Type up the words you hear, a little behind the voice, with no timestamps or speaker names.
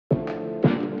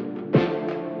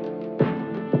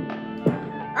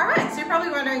probably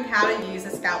wondering how to use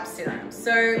a scalp serum.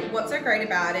 So what's so great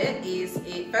about it is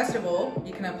first of all,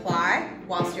 you can apply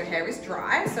whilst your hair is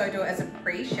dry. So do it as a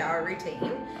pre-shower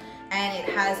routine. And it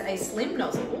has a slim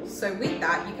nozzle. So with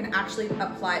that, you can actually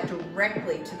apply it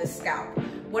directly to the scalp.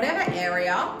 Whatever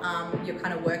area you're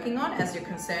kind of working on as your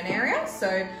concern area.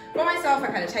 So for myself, I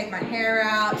kind of take my hair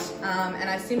out and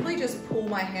I simply just pull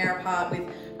my hair apart with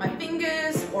my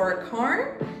fingers or a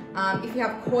comb. If you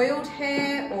have coiled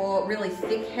hair or really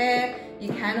thick hair, you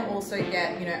can also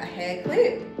get, a hair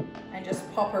clip and just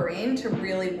pop her in to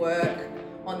really work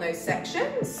on those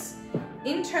sections.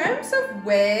 In terms of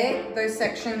where those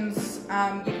sections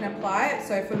you can apply it,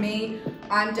 so for me,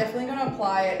 I'm definitely going to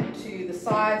apply it to the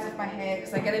sides of my hair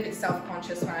because I get a bit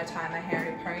self-conscious when I tie my hair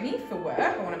in a pony for work.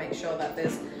 I want to make sure that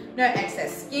there's no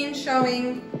excess skin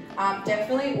showing.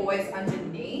 Definitely always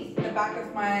underneath the back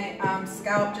of my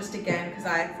scalp, just again because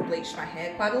I bleached my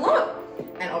hair quite a lot,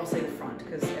 and obviously the front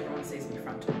because everyone sees me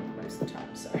front most of the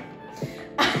time. So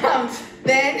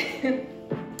then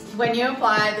when you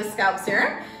apply the scalp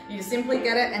serum, you simply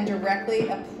get it and directly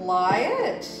apply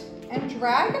it and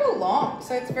drag it along.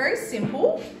 So it's very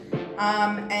simple,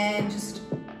 and just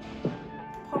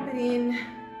pop it in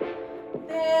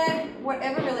there,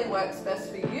 whatever really works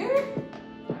best for you.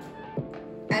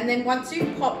 And then once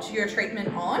you've popped your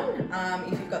treatment on,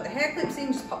 if you've got the hair clips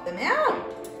in, just pop them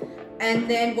out. And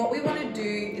then what we want to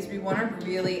do is we want to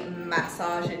really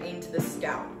massage it into the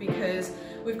scalp, because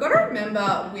we've got to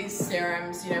remember with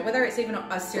serums, whether it's even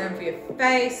a serum for your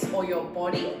face or your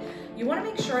body, you want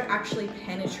to make sure it actually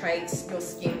penetrates your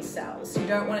skin cells. You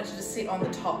don't want it to just sit on the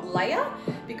top layer.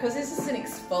 Because this is an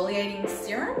exfoliating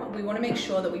serum, we want to make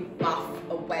sure that we buff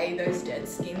away those dead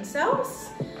skin cells.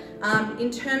 In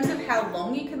terms of how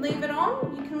long you can leave it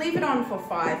on, you can leave it on for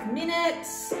 5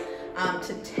 minutes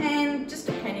to 10, just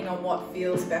depending on what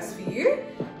feels best for you.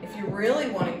 If you're really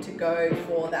wanting to go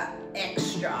for that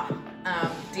extra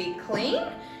deep clean,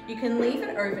 you can leave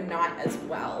it overnight as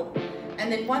well.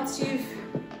 And then once you've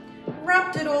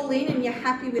rubbed it all in and you're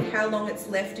happy with how long it's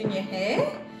left in your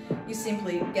hair, you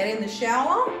simply get in the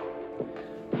shower,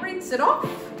 rinse it off,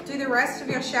 do the rest of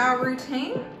your shower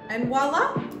routine, and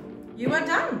voila, you are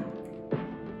done.